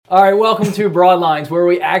All right, welcome to Broadlines, where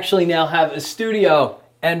we actually now have a studio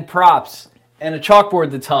and props and a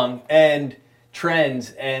chalkboard that's hung and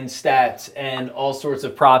trends and stats and all sorts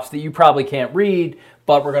of props that you probably can't read,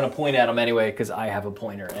 but we're going to point at them anyway because I have a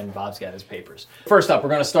pointer and Bob's got his papers. First up, we're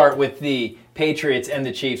going to start with the Patriots and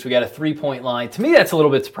the Chiefs. We got a 3-point line. To me, that's a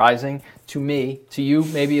little bit surprising. To me, to you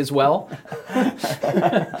maybe as well.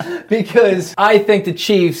 Because I think the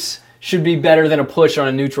Chiefs should be better than a push on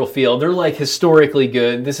a neutral field. They're like historically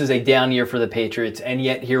good. This is a down year for the Patriots, and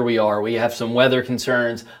yet here we are. We have some weather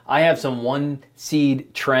concerns. I have some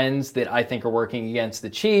one-seed trends that I think are working against the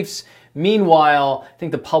Chiefs. Meanwhile, I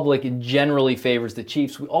think the public generally favors the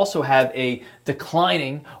Chiefs. We also have a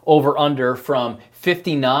declining over-under from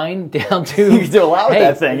 59 down to... You can do a lot with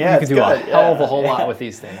that thing, yeah. You can do a hell of a whole lot with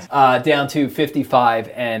these things. Down to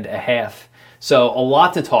 55.5. So a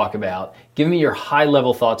lot to talk about. Give me your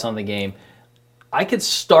high-level thoughts on the game. I could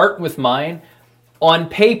start with mine. On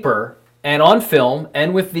paper and on film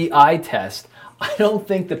and with the eye test, I don't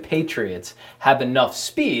think the Patriots have enough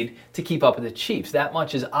speed to keep up with the Chiefs. That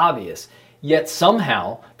much is obvious. Yet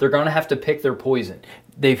somehow they're going to have to pick their poison.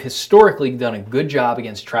 They've historically done a good job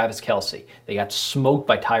against Travis Kelce. They got smoked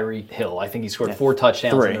by Tyreek Hill. I think he scored 4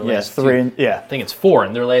 touchdowns in their last two. I think it's 4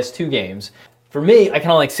 in their last 2 games. For me, I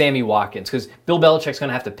kind of like Sammy Watkins because Bill Belichick's going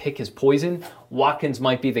to have to pick his poison. Watkins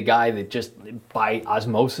might be the guy that just by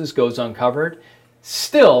osmosis goes uncovered.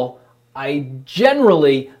 Still, I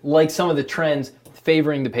generally like some of the trends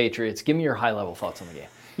favoring the Patriots. Give me your high-level thoughts on the game.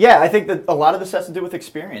 Yeah, I think that a lot of this has to do with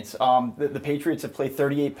experience. The Patriots have played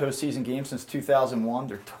 38 postseason games since 2001.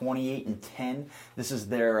 They're 28-10. This is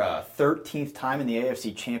their 13th time in the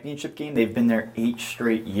AFC Championship game. They've been there 8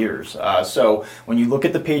 straight years. So when you look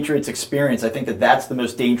at the Patriots' experience, I think that that's the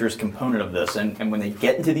most dangerous component of this. And when they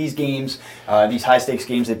get into these games, these high-stakes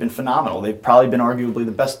games, they've been phenomenal. They've probably been arguably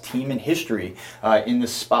the best team in history in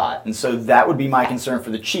this spot. And so that would be my concern for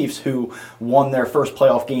the Chiefs, who won their first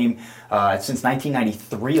playoff game since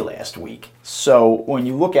 1993 last week. So when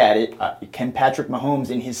you look at it, can Patrick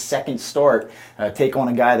Mahomes in his second start take on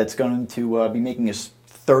a guy that's going to be making his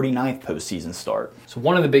 39th postseason start? So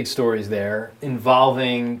one of the big stories there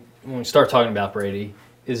involving, when we start talking about Brady,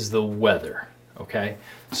 is the weather, okay?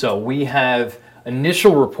 So we have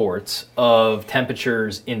initial reports of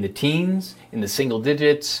temperatures in the teens, in the single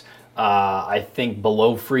digits, I think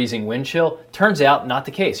below freezing wind chill. Turns out not the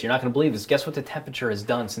case. You're not going to believe this. Guess what the temperature has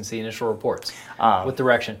done since the initial reports? What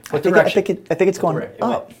direction? I think it's going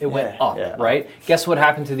up. It went up, right? Guess what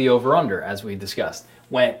happened to the over-under, as we discussed?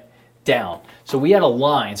 Went down. So we had a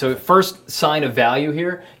line. So first sign of value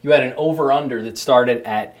here, you had an over-under that started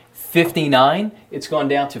at 59. It's gone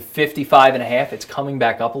down to 55.5. It's coming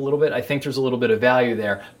back up a little bit. I think there's a little bit of value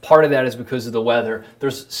there. Part of that is because of the weather.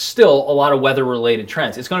 There's still a lot of weather-related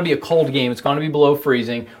trends. It's going to be a cold game. It's going to be below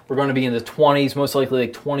freezing. We're going to be in the 20s, most likely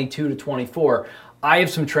like 22 to 24. I have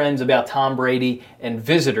some trends about Tom Brady and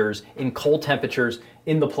visitors in cold temperatures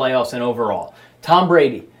in the playoffs and overall. Tom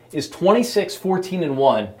Brady is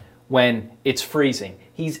 26-14-1 when it's freezing.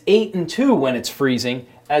 He's 8-2 when it's freezing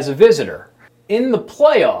as a visitor. In the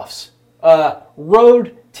playoffs,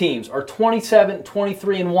 road teams are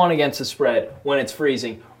 27-23-1 against the spread when it's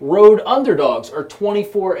freezing. Road underdogs are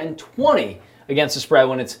 24-20 against the spread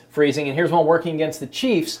when it's freezing. And here's one working against the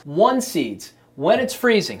Chiefs. 1 seeds when it's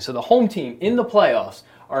freezing. So the home team in the playoffs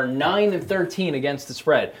are 9-13 against the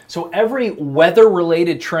spread. So every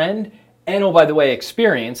weather-related trend, and oh, by the way,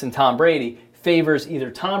 experience in Tom Brady, favors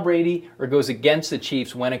either Tom Brady or goes against the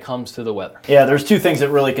Chiefs when it comes to the weather. Yeah, there's 2 things that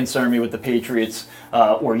really concern me with the Patriots,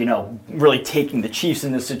 or really taking the Chiefs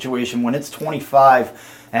in this situation. When it's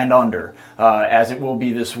 25 and under, as it will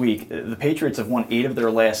be this week, the Patriots have won 8 of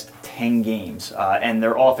their last 10 games, and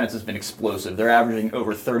their offense has been explosive. They're averaging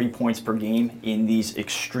over 30 points per game in these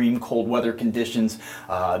extreme cold weather conditions.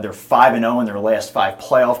 They're 5-0 in their last 5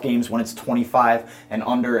 playoff games when it's 25 and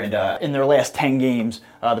under, and in their last 10 games,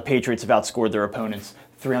 the Patriots have outscored their opponents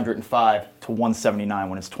 305 to 179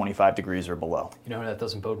 when it's 25 degrees or below. You know what that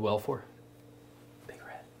doesn't bode well for? Big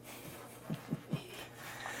Red.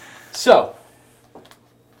 So,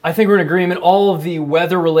 I think we're in agreement. All of the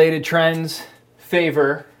weather-related trends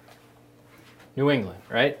favor New England,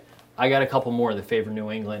 right? I got a couple more that favor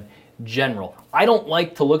New England. General. I don't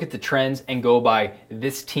like to look at the trends and go by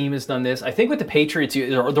this team has done this. I think with the Patriots,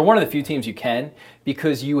 they're one of the few teams you can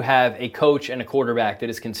because you have a coach and a quarterback that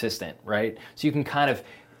is consistent, right? So you can kind of,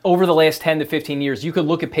 over the last 10 to 15 years, you could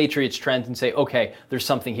look at Patriots trends and say, okay, there's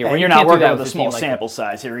something here. And you're not working with a small sample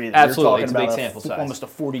size here either. Absolutely, it's a big sample size. Almost a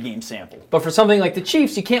 40-game sample. But for something like the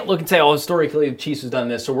Chiefs, you can't look and say, oh, historically the Chiefs has done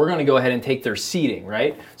this, so we're going to go ahead and take their seeding,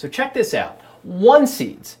 right? So check this out. 1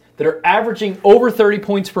 seeds that are averaging over 30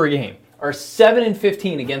 points per game are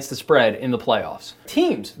 7-15 against the spread in the playoffs.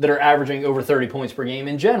 Teams that are averaging over 30 points per game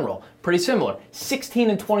in general, pretty similar,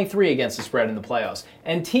 16-23 against the spread in the playoffs.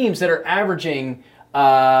 And teams that are averaging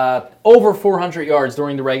over 400 yards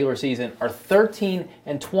during the regular season are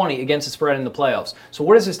 13-20 against the spread in the playoffs. So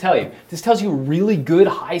what does this tell you? This tells you really good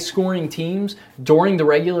high-scoring teams during the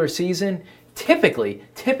regular season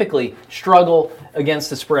typically struggle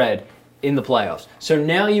against the spread in the playoffs. So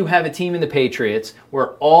now you have a team in the Patriots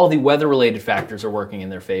where all the weather-related factors are working in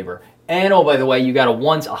their favor. And oh, by the way, you got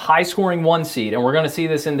a high-scoring 1 seed, and we're going to see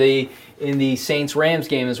this in the Saints-Rams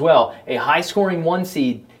game as well. A high-scoring 1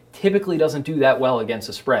 seed typically doesn't do that well against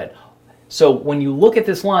the spread. So when you look at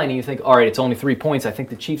this line and you think, all right, it's only 3 points, I think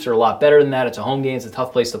the Chiefs are a lot better than that. It's a home game. It's a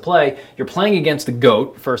tough place to play. You're playing against the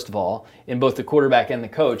GOAT, first of all, in both the quarterback and the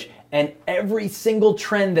coach. And every single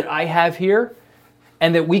trend that I have here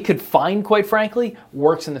and that we could find, quite frankly,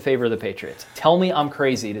 works in the favor of the Patriots. Tell me I'm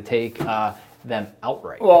crazy to take them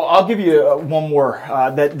outright. Well, I'll give you one more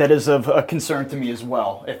that is of concern to me as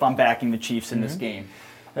well if I'm backing the Chiefs in this game.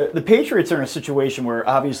 The Patriots are in a situation where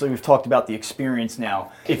obviously we've talked about the experience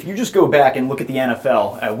now. If you just go back and look at the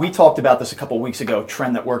NFL, we talked about this a couple of weeks ago,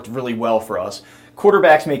 trend that worked really well for us.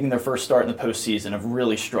 Quarterbacks making their first start in the postseason have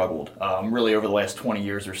really struggled, really over the last 20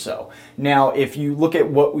 years or so. Now, if you look at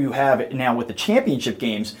what we have now with the championship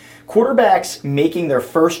games, quarterbacks making their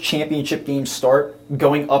first championship game start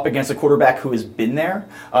going up against a quarterback who has been there,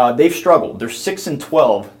 they've struggled. They're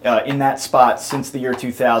 6-12 in that spot since the year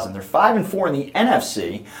 2000. They're 5-4 in the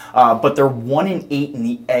NFC, but they're 1-8 in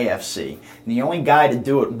the AFC. And the only guy to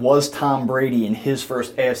do it was Tom Brady in his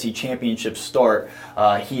first AFC championship start.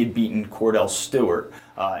 He had beaten Cordell Stewart.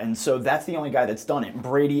 And so that's the only guy that's done it.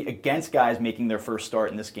 Brady against guys making their first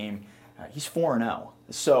start in this game, he's 4-0.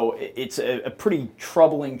 So it's a pretty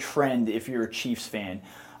troubling trend if you're a Chiefs fan.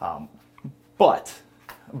 But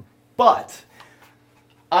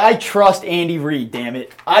I trust Andy Reid, damn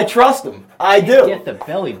it. I trust him. I do. Get the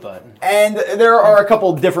belly button. And there are a couple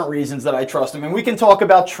of different reasons that I trust him. And we can talk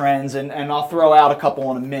about trends, and I'll throw out a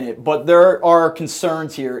couple in a minute. But there are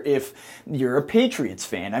concerns here if you're a Patriots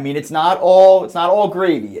fan. I mean, it's not all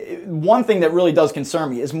gravy. One thing that really does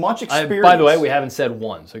concern me is much experience. By the way, we haven't said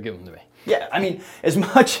one, so give them to me. Yeah, I mean, as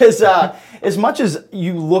much as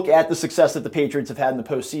you look at the success that the Patriots have had in the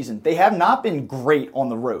postseason, they have not been great on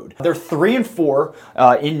the road. They're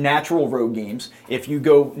 3-4 in natural road games. If you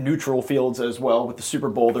go neutral fields as well with the Super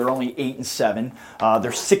Bowl, they're only 8-7.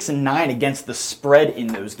 They're 6-9 against the spread in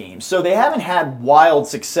those games. So they haven't had wild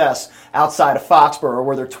success outside of Foxborough,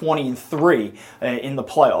 where they're 20-3 in the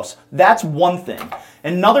playoffs. That's one thing.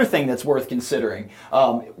 Another thing that's worth considering,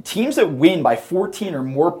 teams that win by 14 or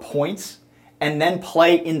more points and then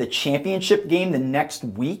play in the championship game the next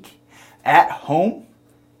week at home,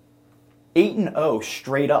 8-0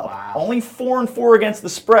 straight up. Wow. Only 4-4 against the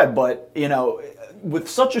spread, but with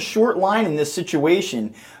such a short line in this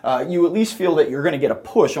situation, you at least feel that you're going to get a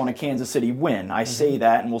push on a Kansas City win. I say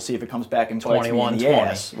that, and we'll see if it comes back and bites me in the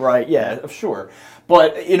ass. Right? Yeah, sure.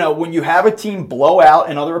 But, when you have a team blow out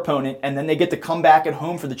another opponent and then they get to come back at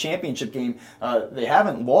home for the championship game, they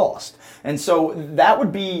haven't lost. And so that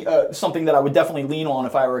would be something that I would definitely lean on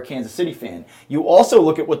if I were a Kansas City fan. You also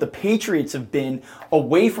look at what the Patriots have been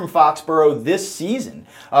away from Foxborough this season.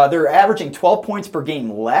 They're averaging 12 points per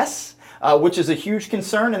game less, which is a huge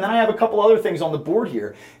concern. And then I have a couple other things on the board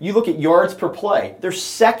here. You look at yards per play. They're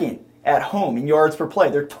second at home in yards per play.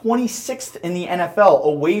 They're 26th in the NFL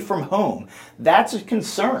away from home. That's a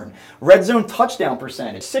concern. Red zone touchdown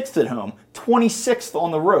percentage, 6th at home, 26th on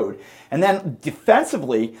the road. And then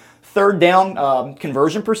defensively, third down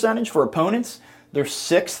conversion percentage for opponents, they're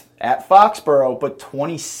 6th at Foxborough, but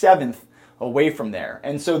 27th away from there.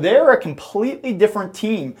 And so they're a completely different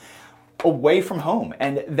team away from home.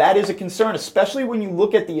 And that is a concern, especially when you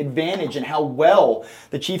look at the advantage and how well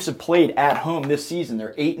the Chiefs have played at home this season.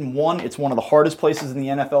 They're 8-1. It's one of the hardest places in the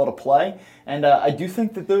NFL to play. And I do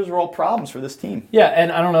think that those are all problems for this team. Yeah,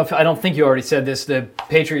 and I don't think you already said this. The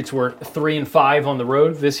Patriots were 3-5 on the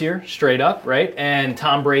road this year, straight up, right? And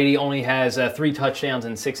Tom Brady only has 3 touchdowns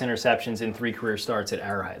and 6 interceptions in 3 career starts at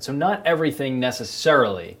Arrowhead. So not everything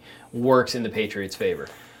necessarily works in the Patriots' favor.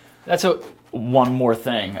 One more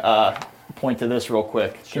thing. Point to this real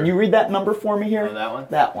quick. Sure. Can you read that number for me here? Oh, that one?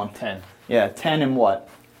 That one. 10. Yeah, 10 and what?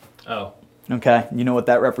 Oh. Okay. You know what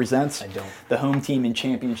that represents? I don't. The home team in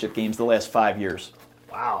championship games the last 5 years.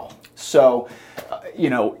 Wow. So,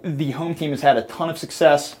 the home team has had a ton of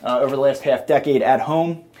success over the last half decade at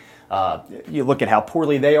home. You look at how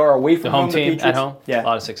poorly they are away from home. The home team at home? Yeah. A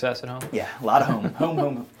lot of success at home? Yeah, a lot of home.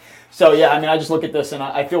 home. So, yeah, I mean, I just look at this and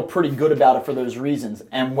I feel pretty good about it for those reasons.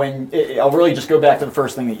 And I'll really just go back to the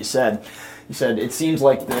first thing that you said. You said, it seems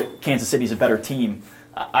like Kansas City's a better team.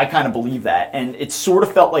 I kind of believe that. And it sort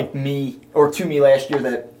of felt like to me last year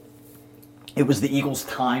that it was the Eagles'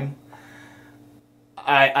 time.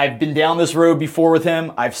 I've been down this road before with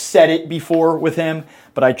him. I've said it before with him.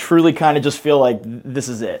 But I truly kind of just feel like this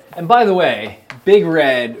is it. And by the way, Big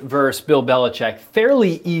Red versus Bill Belichick,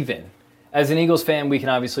 fairly even. As an Eagles fan, we can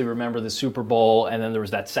obviously remember the Super Bowl, and then there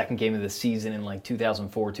was that second game of the season in like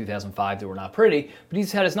 2004, 2005 that were not pretty, but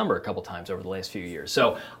he's had his number a couple times over the last few years.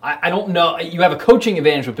 So I don't know. You have a coaching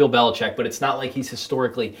advantage with Bill Belichick, but it's not like he's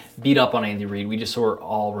historically beat up on Andy Reid. We just sort of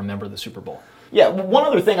all remember the Super Bowl. Yeah, one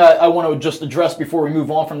other thing I want to just address before we move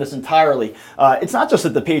on from this entirely. It's not just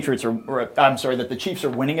that the that the Chiefs are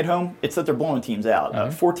winning at home. It's that they're blowing teams out.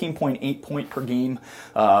 14.8 point per game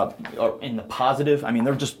in the positive. I mean,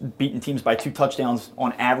 they're just beating teams by 2 touchdowns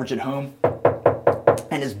on average at home.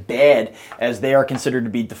 And as bad as they are considered to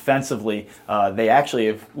be defensively, they actually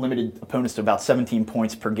have limited opponents to about 17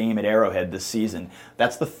 points per game at Arrowhead this season.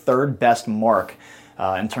 That's the 3rd best mark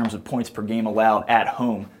in terms of points per game allowed at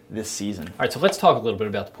home this season. All right, so let's talk a little bit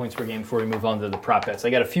about the points per game before we move on to the prop bets. I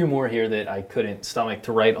got a few more here that I couldn't stomach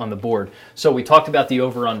to write on the board. So we talked about the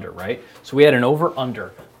over-under, right? So we had an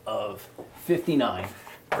over-under of 59,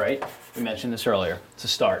 right? We mentioned this earlier to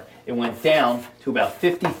start. It went down to about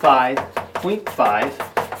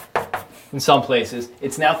 55.5 in some places.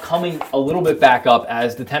 It's now coming a little bit back up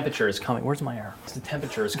as the temperature is coming. Where's my arrow? The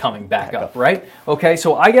temperature is coming back up, right? Okay,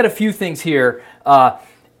 so I got a few things here.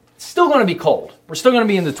 Still going to be cold. We're still going to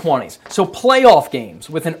be in the 20s. So playoff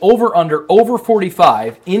games with an over-under over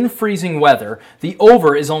 45 in freezing weather. The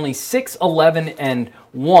over is only 6, 11, and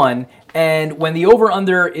 1. And when the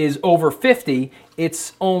over-under is over 50,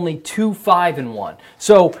 it's only 2, 5, and 1.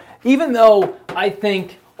 So even though I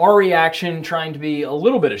think our reaction, trying to be a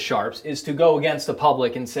little bit of sharps, is to go against the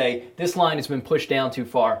public and say, this line has been pushed down too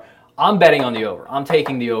far, I'm betting on the over. I'm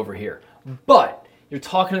taking the over here. But you're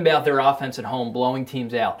talking about their offense at home, blowing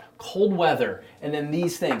teams out, cold weather, and then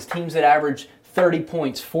these things, teams that average 30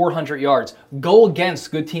 points, 400 yards, go against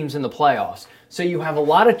good teams in the playoffs. So you have a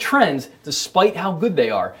lot of trends, despite how good they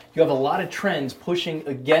are. You have a lot of trends pushing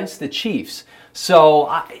against the Chiefs.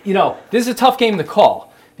 So, this is a tough game to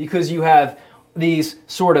call because you have these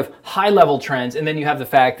sort of high-level trends, and then you have the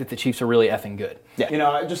fact that the Chiefs are really effing good.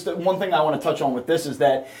 Yeah, just one thing I want to touch on with this is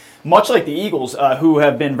that much like the Eagles, who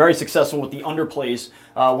have been very successful with the underplays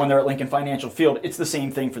when they're at Lincoln Financial Field, it's the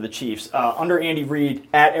same thing for the Chiefs. Under Andy Reid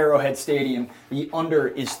at Arrowhead Stadium, the under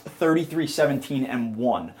is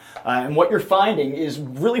 33-17-1. And what you're finding is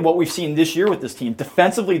really what we've seen this year with this team.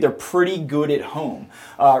 Defensively, they're pretty good at home.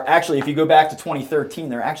 Actually, if you go back to 2013,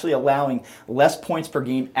 they're actually allowing less points per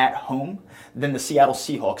game at home than the Seattle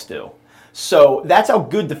Seahawks do. So that's how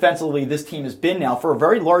good defensively this team has been now for a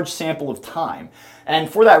very large sample of time. And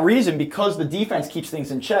for that reason, because the defense keeps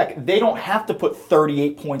things in check, they don't have to put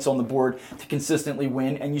 38 points on the board to consistently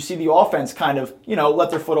win. And you see the offense kind of,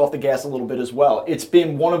 let their foot off the gas a little bit as well. It's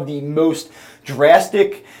been one of the most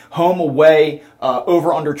drastic home-away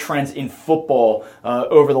over-under trends in football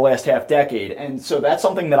over the last half decade. And so that's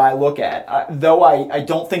something that I look at. Though I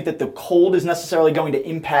don't think that the cold is necessarily going to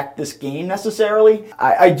impact this game necessarily,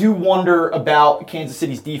 I do wonder about Kansas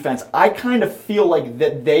City's defense. I kind of feel like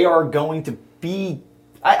that they are going to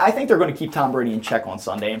I think they're going to keep Tom Brady in check on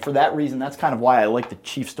Sunday, and for that reason, that's kind of why I like the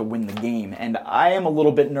Chiefs to win the game, and I am a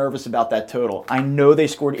little bit nervous about that total. I know they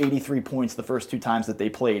scored 83 points the first 2 times that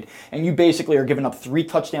they played, and you basically are giving up 3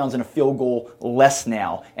 touchdowns and a field goal less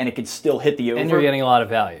now, and it could still hit the over. And you're getting a lot of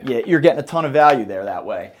value. Yeah, you're getting a ton of value there that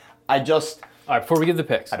way. All right, before we give the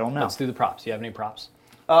picks, I don't know. Let's do the props. Do you have any props?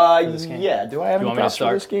 Yeah. Do I have any props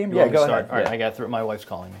for this game? Yeah, go ahead. All right, I got 3. My wife's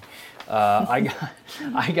calling me. I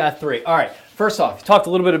got 3. All right. First off, talked a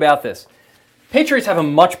little bit about this. Patriots have a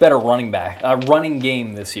much better running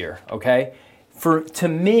game this year. Okay, to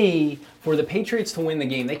me, for the Patriots to win the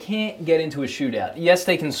game, they can't get into a shootout. Yes,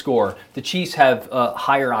 they can score. The Chiefs have a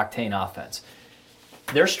higher octane offense.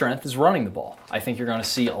 Their strength is running the ball. I think you're going to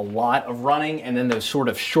see a lot of running and then those sort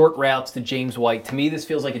of short routes to James White. To me, this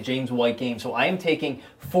feels like a James White game. So I am taking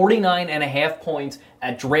 49.5 points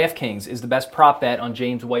at DraftKings is the best prop bet on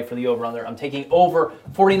James White for the over-under. I'm taking over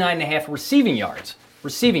 49.5 receiving yards.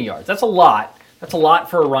 Receiving yards. That's a lot. That's a lot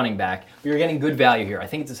for a running back. But you're getting good value here. I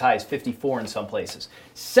think it's as high as 54 in some places.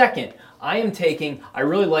 Second, I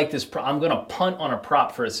really like this. I'm going to punt on a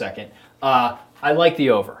prop for a second. I like the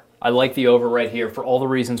over. I like the over right here for all the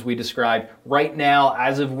reasons we described. Right now,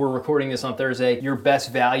 as of we're recording this on Thursday, your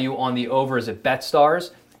best value on the over is at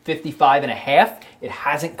BetStars. 55.5. It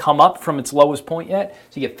hasn't come up from its lowest point yet.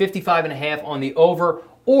 So you get 55.5 on the over.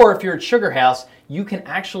 Or if you're at Sugar House, you can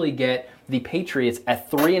actually get the Patriots at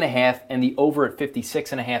 3.5 and the over at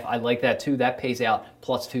 56.5. I like that too. That pays out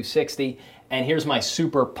plus 260. And here's my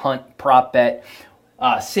super punt prop bet.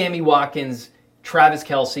 Sammy Watkins, Travis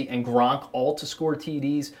Kelce, and Gronk all to score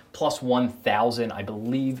TDs plus 1,000. I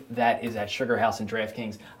believe that is at Sugar House and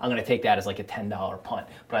DraftKings. I'm going to take that as like a $10 punt.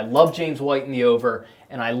 But I love James White in the over,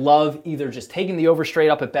 and I love either just taking the over straight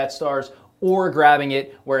up at BetStars or grabbing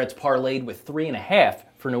it where it's parlayed with 3.5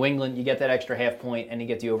 for New England. You get that extra half point, and you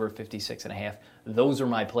get the over 56.5. Those are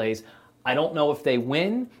my plays. I don't know if they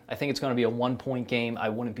win. I think it's going to be a 1-point game. I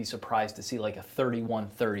wouldn't be surprised to see like a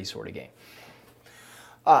 31-30 sort of game.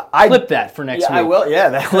 I flip that for next week. I will. Yeah,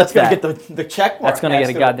 that's going to get the check mark. That's going to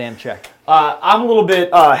get a goddamn check. I'm a little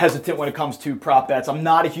bit hesitant when it comes to prop bets. I'm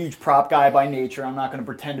not a huge prop guy by nature. I'm not going to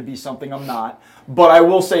pretend to be something I'm not. But I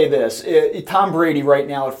will say this. Tom Brady right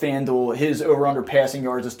now at FanDuel, his over-under passing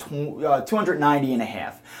yards is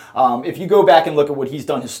 290.5. If you go back and look at what he's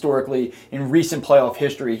done historically in recent playoff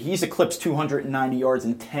history, he's eclipsed 290 yards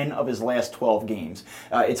in 10 of his last 12 games.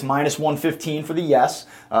 It's minus 115 for the yes.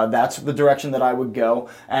 That's the direction that I would go.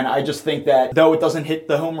 And I just think that though it doesn't hit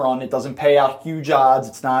the home run, it doesn't pay out huge odds,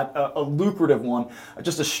 it's not a lucrative one,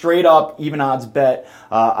 just a straight up even odds bet.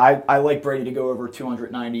 I like Brady to go over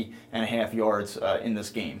 290.5 yards in this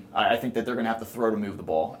game. I think that they're going to have to throw to move the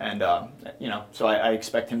ball. And, so I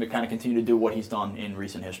expect him to kind of continue to do what he's done in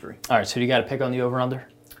recent history. All right, so you got to pick on the over-under?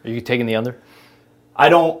 Are you taking the under?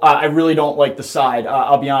 I really don't like the side.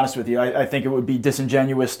 I'll be honest with you. I think it would be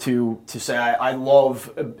disingenuous to say I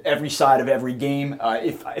love every side of every game.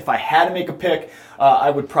 If I had to make a pick, I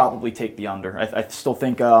would probably take the under. I still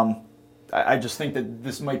think I just think that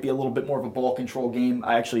this might be a little bit more of a ball control game.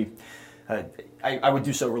 I would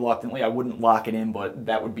do so reluctantly. I wouldn't lock it in, but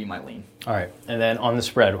that would be my lean. All right, and then on the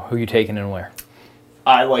spread, who are you taking and where?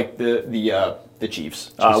 I like the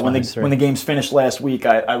Chiefs. When the games finished last week,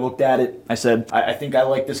 I looked at it. I said, I think I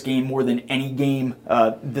like this game more than any game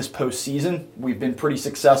this postseason. We've been pretty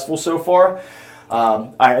successful so far.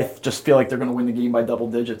 I just feel like they're going to win the game by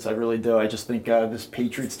double digits. I really do. I just think this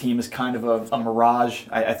Patriots team is kind of a mirage.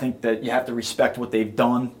 I think that you have to respect what they've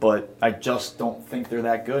done, but I just don't think they're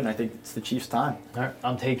that good, and I think it's the Chiefs' time. All right,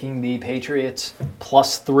 I'm taking the Patriots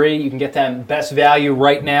 +3. You can get them best value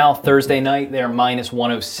right now. Thursday night, they're minus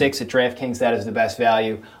 106 at DraftKings. That is the best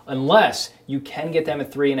value, unless you can get them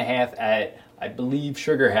at 3.5 at, I believe,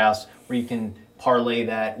 Sugar House, where you can parlay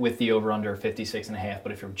that with the over-under 56.5.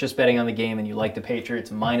 But if you're just betting on the game and you like the Patriots,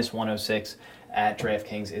 minus 106 at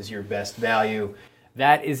DraftKings is your best value.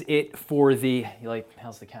 That is it for the,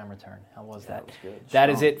 how's the camera turn? How was that? That was good. That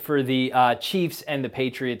is it for the Chiefs and the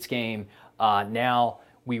Patriots game. Now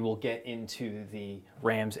we will get into the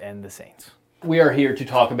Rams and the Saints. We are here to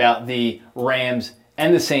talk about the Rams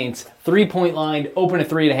and the Saints. 3-point line, open at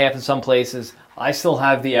 3.5 in some places. I still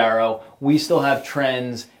have the arrow. We still have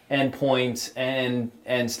trends and points, and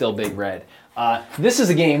still big red. This is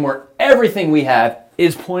a game where everything we have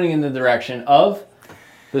is pointing in the direction of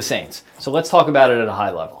the Saints. So let's talk about it at a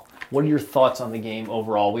high level. What are your thoughts on the game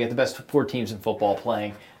overall? We have the best 4 teams in football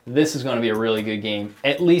playing. This is going to be a really good game,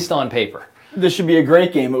 at least on paper. This should be a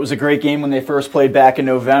great game. It was a great game when they first played back in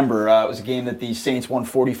November. It was a game that the Saints won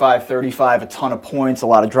 45-35, a ton of points, a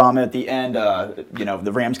lot of drama at the end.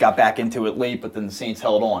 The Rams got back into it late, but then the Saints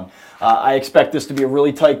held on. I expect this to be a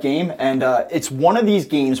really tight game, and it's one of these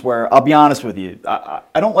games where, I'll be honest with you, I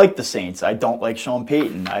don't like the Saints. I don't like Sean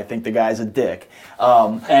Payton. I think the guy's a dick.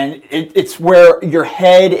 And it's where your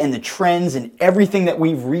head and the trends and everything that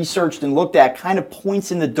we've researched and looked at kind of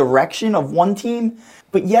points in the direction of one team.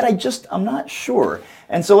 But yet I'm not sure.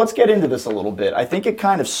 And so let's get into this a little bit. I think it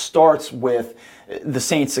kind of starts with the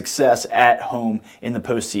Saints' success at home in the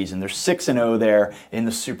postseason. They're 6-0 there in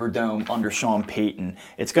the Superdome under Sean Payton.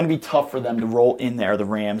 It's going to be tough for them to roll in there, the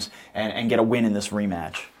Rams, and get a win in this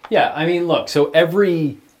rematch. Yeah, I mean, look, so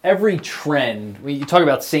every trend, you talk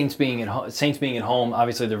about Saints being at home,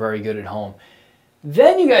 obviously they're very good at home.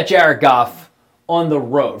 Then you got Jared Goff on the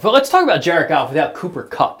road. But let's talk about Jared Goff without Cooper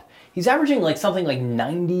Kupp. He's averaging something like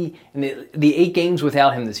 90 in the 8 games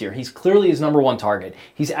without him this year. He's clearly his number one target.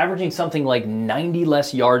 He's averaging something like 90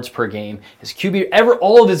 less yards per game. His QB,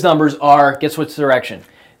 all of his numbers are, guess which direction?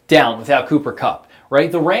 Down without Cooper Kupp, right?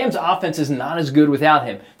 The Rams offense is not as good without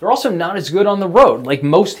him. They're also not as good on the road, like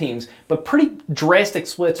most teams, but pretty drastic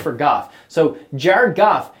splits for Goff. So Jared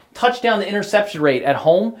Goff, touchdown to interception rate at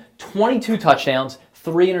home, 22 touchdowns,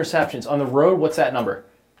 3 interceptions. On the road, what's that number?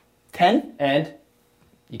 10? And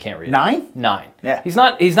You can't read it. 9? 9. Yeah. He's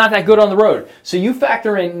not that good on the road. So you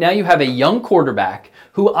factor in, now you have a young quarterback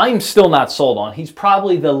who I'm still not sold on. He's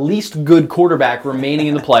probably the least good quarterback remaining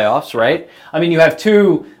in the playoffs, right? I mean, you have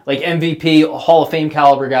two like MVP, Hall of Fame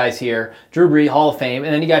caliber guys here. Drew Brees, Hall of Fame.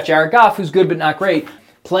 And then you got Jared Goff, who's good but not great,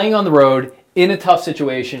 playing on the road in a tough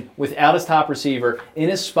situation without his top receiver, in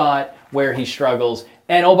a spot where he struggles.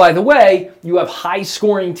 And oh, by the way, you have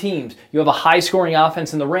high-scoring teams. You have a high-scoring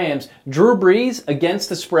offense in the Rams. Drew Brees, against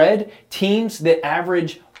the spread, teams that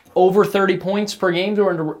average over 30 points per game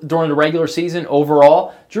during the regular season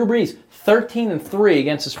overall. Drew Brees, 13-3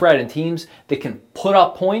 against the spread, and teams that can put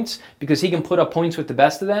up points because he can put up points with the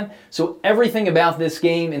best of them. So everything about this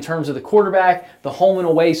game in terms of the quarterback, the home and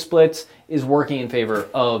away splits, is working in favor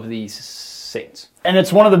of the Saints. And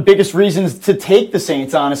it's one of the biggest reasons to take the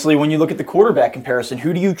Saints, honestly, when you look at the quarterback comparison.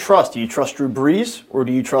 Who do you trust? Do you trust Drew Brees or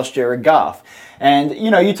do you trust Jared Goff? And,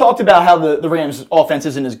 you talked about how the Rams' offense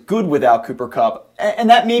isn't as good without Cooper Kupp, and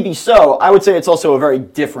that may be so. I would say it's also a very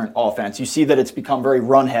different offense. You see that it's become very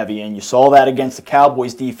run-heavy, and you saw that against the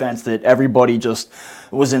Cowboys defense that everybody just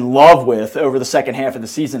was in love with over the second half of the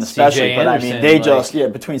season, especially. But I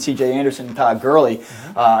mean, between C.J. Anderson and Todd Gurley,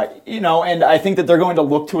 and I think that they're going to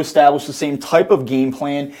look to establish the same type of game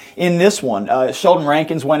plan in this one. Sheldon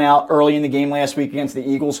Rankins went out early in the game last week against the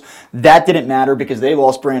Eagles. That didn't matter because they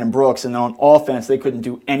lost Brandon Brooks, and then on offense, they couldn't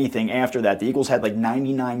do anything after that. The Eagles had like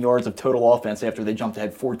 99 yards of total offense after they jumped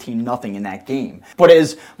ahead 14-0 in that game. But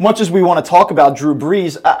as much as we want to talk about Drew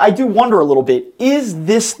Brees, I do wonder a little bit, is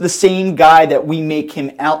this the same guy that we make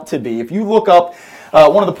him out to be? If you look up,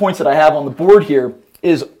 one of the points that I have on the board here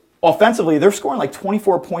is offensively, they're scoring like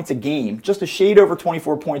 24 points a game, just a shade over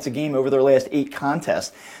 24 points a game over their last 8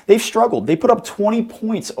 contests. They've struggled. They put up 20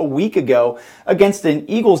 points a week ago against an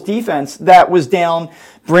Eagles defense that was down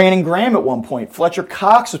Brandon Graham at one point. Fletcher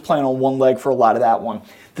Cox was playing on one leg for a lot of that one.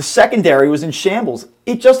 The secondary was in shambles.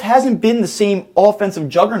 It just hasn't been the same offensive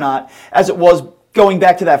juggernaut as it was going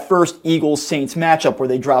back to that first Eagles-Saints matchup where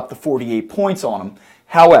they dropped the 48 points on them.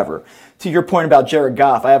 However, to your point about Jared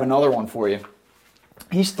Goff, I have another one for you.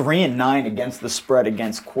 He's 3-9 against the spread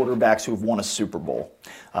against quarterbacks who have won a Super Bowl.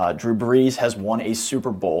 Drew Brees has won a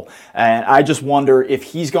Super Bowl. And I just wonder if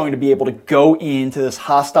he's going to be able to go into this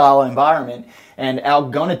hostile environment and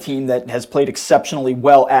outgun a team that has played exceptionally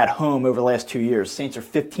well at home over the last 2 years. Saints are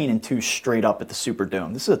 15-2 straight up at the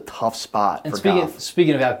Superdome. This is a tough spot for Goff.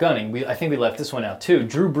 Speaking of outgunning, I think we left this one out too.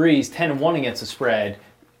 Drew Brees, 10-1 against the spread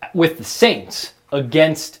with the Saints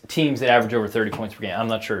against teams that average over 30 points per game. I'm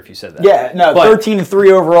not sure if you said that. Yeah, no,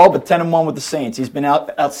 13-3 overall, but 10-1 with the Saints. He's been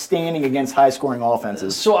outstanding against high-scoring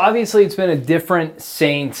offenses. So obviously it's been a different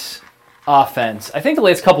Saints offense. I think the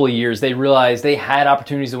last couple of years they realized they had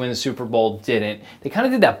opportunities to win the Super Bowl, didn't. They kind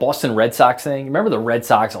of did that Boston Red Sox thing. Remember the Red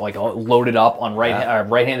Sox like loaded up on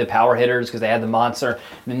right-handed power hitters because they had the monster,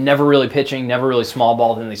 and never really pitching, never really small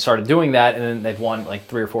ball. Then they started doing that, and then they've won like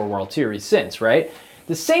 3 or 4 World Series since, right?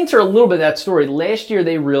 The Saints are a little bit of that story. Last year,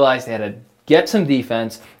 they realized they had to get some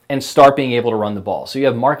defense and start being able to run the ball. So you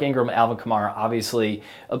have Mark Ingram, Alvin Kamara, obviously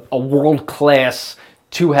a world-class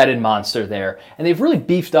two-headed monster there. And they've really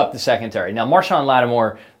beefed up the secondary. Now, Marshawn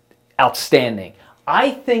Lattimore, outstanding.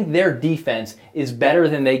 I think their defense is better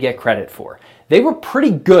than they get credit for. They were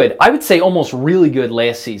pretty good. I would say almost really good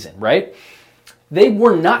last season, right? They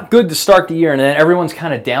were not good to start the year, and then everyone's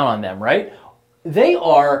kind of down on them, right? They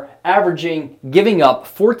are averaging, giving up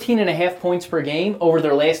 14.5 points per game over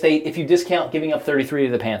their last 8, if you discount giving up 33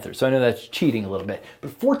 to the Panthers. So I know that's cheating a little bit. But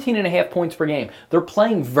 14.5 points per game. They're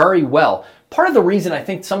playing very well. Part of the reason I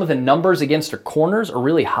think some of the numbers against their corners are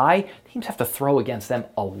really high, teams have to throw against them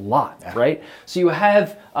a lot, right? So you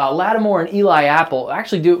have Lattimore and Eli Apple.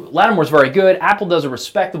 Lattimore's very good. Apple does a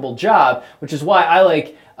respectable job, which is why I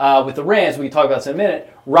like, with the Rams, we can talk about this in a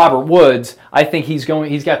minute, Robert Woods. I think he's got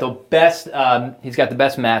the best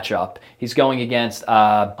matchup. He's going against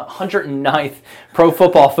 109th Pro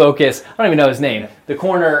Football Focus. I don't even know his name. The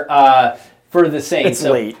corner for the Saints. It's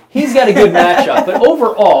late. He's got a good matchup. But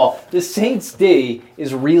overall, the Saints D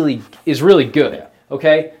is really good.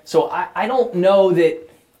 Okay? So I don't know that.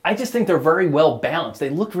 I just think they're very well balanced. They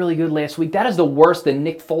looked really good last week. That is the worst that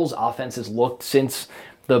Nick Foles' offense has looked since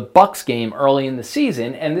the Bucks game early in the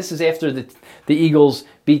season, and this is after the Eagles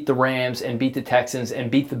beat the Rams and beat the Texans and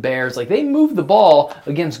beat the Bears. Like, they moved the ball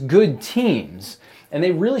against good teams, and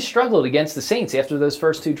they really struggled against the Saints after those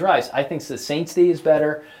first 2 drives. I think the Saints D is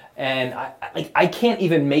better, and I can't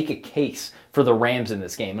even make a case for the Rams in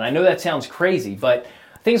this game. And I know that sounds crazy, but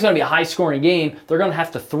I think it's going to be a high-scoring game. They're going to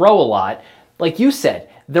have to throw a lot. Like you said,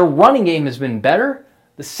 their running game has been better.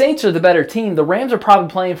 The Saints are the better team. The Rams are probably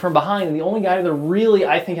playing from behind, and the only guy that really,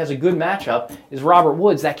 I think, has a good matchup is Robert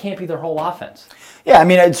Woods. That can't be their whole offense. Yeah, I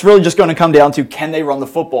mean, it's really just going to come down to, can they run the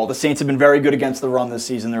football? The Saints have been very good against the run this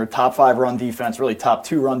season. They're a top 5 run defense, really top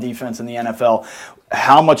 2 run defense in the NFL.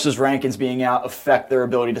 How much does Rankins being out affect their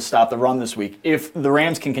ability to stop the run this week? If the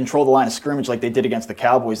Rams can control the line of scrimmage like they did against the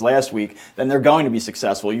Cowboys last week, then they're going to be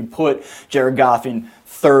successful. You put Jared Goff in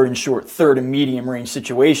third and short, third and medium range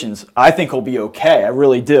situations, I think he'll be okay. I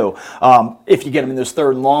really do. If you get him in those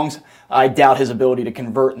third and longs, I doubt his ability to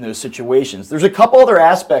convert in those situations. There's a couple other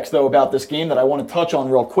aspects, though, about this game that I want to touch on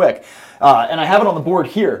real quick. And I have it on the board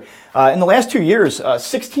here. In the last 2 years,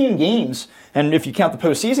 16 games, and if you count the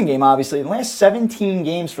postseason game, obviously, in the last 17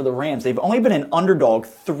 games for the Rams, they've only been an underdog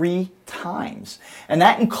 3 times. And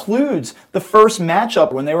that includes the first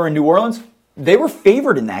matchup when they were in New Orleans. They were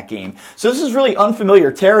favored in that game. So this is really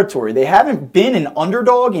unfamiliar territory. They haven't been an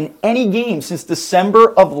underdog in any game since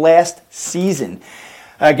December of last season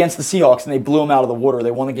against the Seahawks, and they blew them out of the water.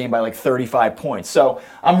 They won the game by like 35 points. So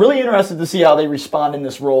I'm really interested to see how they respond in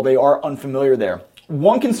this role. They are unfamiliar there.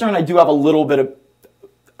 One concern I do have a little bit of,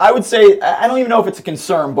 I would say, I don't even know if it's a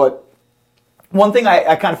concern, but one thing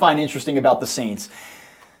I kind of find interesting about the Saints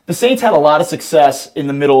had a lot of success in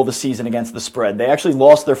the middle of the season against the spread. They actually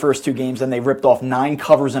lost their first 2 games, and they ripped off 9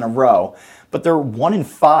 covers in a row. But they're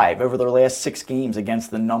 1-5 over their last 6 games against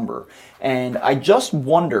the number. And I just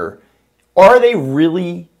wonder, are they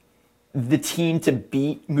really the team to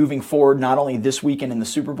beat moving forward, not only this weekend in the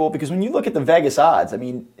Super Bowl? Because when you look at the Vegas odds, I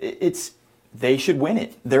mean, they should win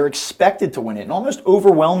it. They're expected to win it, and almost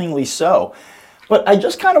overwhelmingly so. But I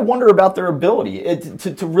just kind of wonder about their ability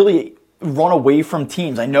to really run away from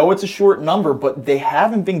teams. I know it's a short number, but they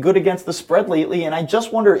haven't been good against the spread lately, and I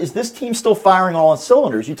just wonder, is this team still firing on all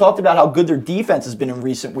cylinders? You talked about how good their defense has been in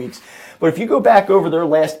recent weeks, but if you go back over their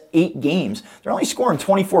last 8 games, they're only scoring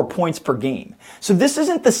 24 points per game. So this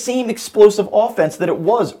isn't the same explosive offense that it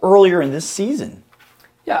was earlier in this season.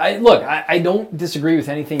 Yeah, I don't disagree with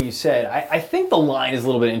anything you said. I think the line is a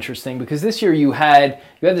little bit interesting because this year you had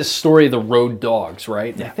this story of the road dogs,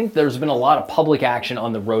 right? Yeah. I think there's been a lot of public action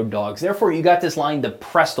on the road dogs. Therefore, you got this line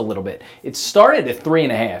depressed a little bit. It started at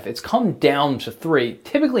 3.5. It's come down to 3.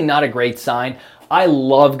 Typically not a great sign. I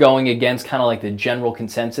love going against kind of like the general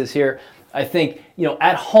consensus here. I think,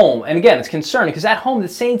 at home, and again, it's concerning because at home, the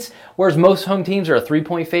Saints, whereas most home teams are a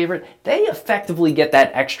 3-point favorite, they effectively get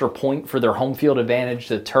that extra point for their home field advantage,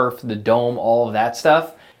 the turf, the dome, all of that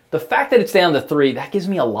stuff. The fact that it's down to 3, that gives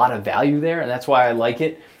me a lot of value there, and that's why I like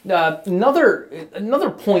it. Another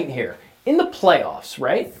point here. In the playoffs,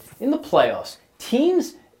 right? In the playoffs,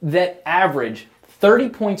 teams that average 30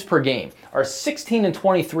 points per game are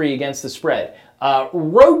 16-23 against the spread.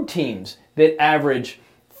 Road teams that average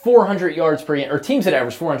 400 yards per game, or teams that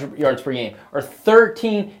average 400 yards per game, are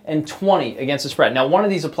 13-20 against the spread. Now, one of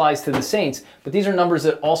these applies to the Saints, but these are numbers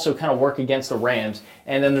that also kind of work against the Rams.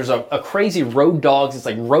 And then there's a crazy road dogs. It's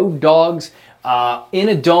like road dogs in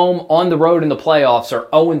a dome on the road in the playoffs are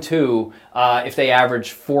 0-2 if they average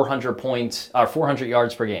 400 points or 400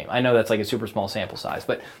 yards per game. I know that's like a super small sample size,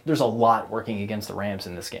 but there's a lot working against the Rams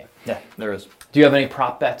in this game. Yeah, there is. Do you have any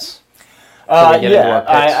prop bets? Yeah,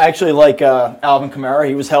 I actually like Alvin Kamara.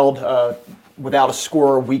 He was held without a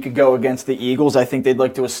score a week ago against the Eagles. I think they'd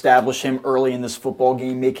like to establish him early in this football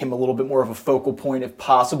game, make him a little bit more of a focal point if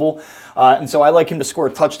possible. And so I like him to score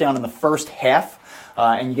a touchdown in the first half.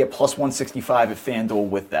 And you get plus 165 at FanDuel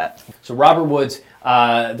with that. So Robert Woods,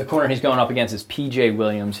 the corner he's going up against is P.J.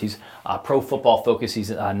 Williams. He's Pro Football Focus. He's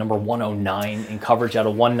number 109 in coverage out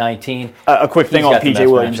of 119. A quick thing on P.J.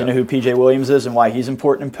 Williams. You know who P.J. Williams is and why he's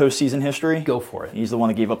important in postseason history? Go for it. He's the one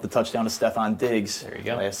that gave up the touchdown to Stephon Diggs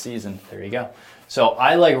last season. There you go. So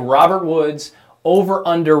I like Robert Woods over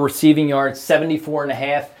under receiving yards,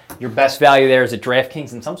 74.5. Your best value there is at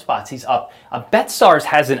DraftKings. In some spots, he's up. BetStars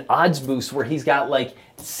has an odds boost where he's got like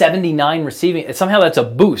 79 receiving. Somehow that's a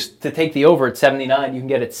boost to take the over at 79. You can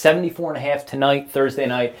get it 74.5 tonight, Thursday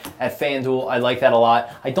night at FanDuel. I like that a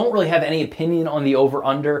lot. I don't really have any opinion on the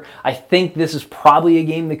over-under. I think this is probably a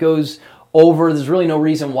game that goes over. There's really no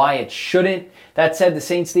reason why it shouldn't. That said, the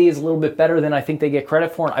Saints D is a little bit better than I think they get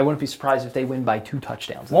credit for, and I wouldn't be surprised if they win by 2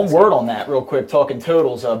 touchdowns. One word on that real quick, talking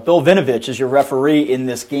totals. Bill Vinovich is your referee in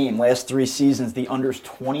this game. Last 3 seasons, the under's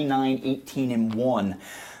 29, 18, and 1.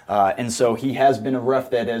 And so he has been a ref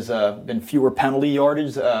that has been fewer penalty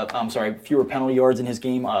yards in his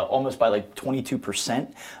game, almost by like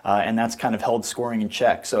 22%, and that's kind of held scoring in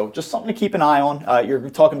check. So just something to keep an eye on. You're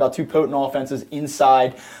talking about 2 potent offenses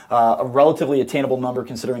inside a relatively attainable number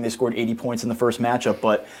considering they scored 80 points in the first matchup,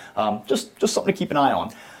 but just something to keep an eye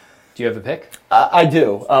on. Do you have a pick? I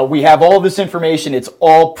do. We have all this information. It's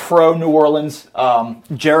all pro New Orleans.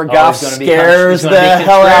 Jared Goff scares the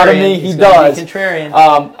hell out of me. He does. Contrarian.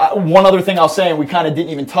 One other thing I'll say, and we kind of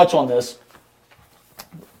didn't even touch on this.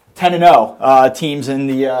 10-0 teams in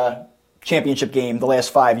the championship game the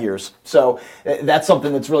last 5 years. So that's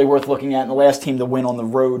something that's really worth looking at. And the last team to win on the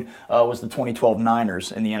road was the 2012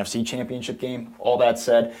 Niners in the NFC Championship game. All that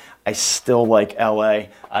said, I still like LA.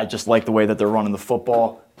 I just like the way that they're running the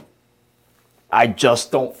football. I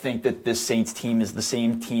just don't think that this Saints team is the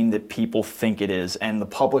same team that people think it is. And the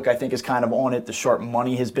public, I think, is kind of on it. The sharp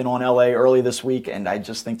money has been on LA early this week, and I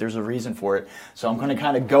just think there's a reason for it. So I'm going to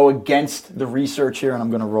kind of go against the research here, and I'm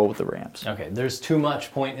going to roll with the Rams. Okay, there's too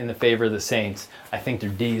much point in the favor of the Saints. I think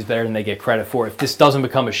their D is better than they get credit for. If this doesn't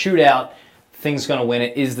become a shootout, thing's going to win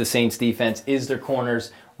it. Is the Saints defense, is their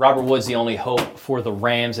corners. Robert Woods the only hope for the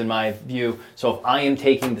Rams in my view. So if I am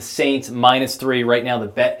taking the Saints -3 right now, the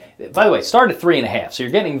bet, by the way, start at 3.5. So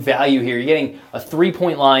you're getting value here. You're getting a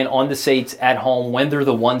 3-point line on the Saints at home when they're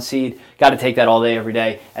the 1 seed. Got to take that all day, every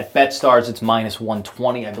day. At BetStars, it's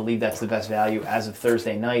 -120. I believe that's the best value as of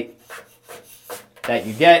Thursday night that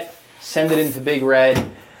you get. Send it into Big Red.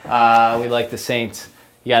 We like the Saints.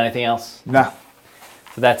 You got anything else? No.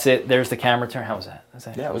 So that's it. There's the camera turn. How was that?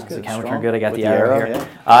 Yeah, it was good. The camera Strong. turn good. I got With the arrow here.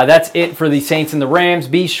 Yeah. That's it for the Saints and the Rams.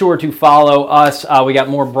 Be sure to follow us. We got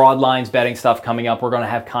more Broadlines betting stuff coming up. We're going to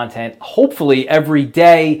have content hopefully every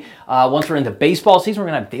day. Once we're into baseball season, we're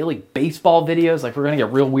going to have daily baseball videos. Like, we're going to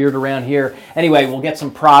get real weird around here. Anyway, we'll get some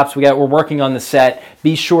props. We're working on the set.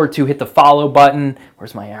 Be sure to hit the follow button.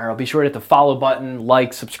 Where's my arrow? Be sure to hit the follow button,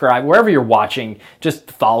 like, subscribe, wherever you're watching. Just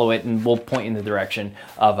follow it, and we'll point in the direction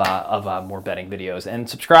of more betting videos. And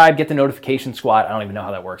subscribe. Get the notification squad. I don't even know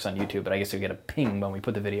how that works on YouTube, but I guess you'll get a ping when we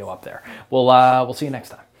put the video up there. We'll see you next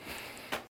time.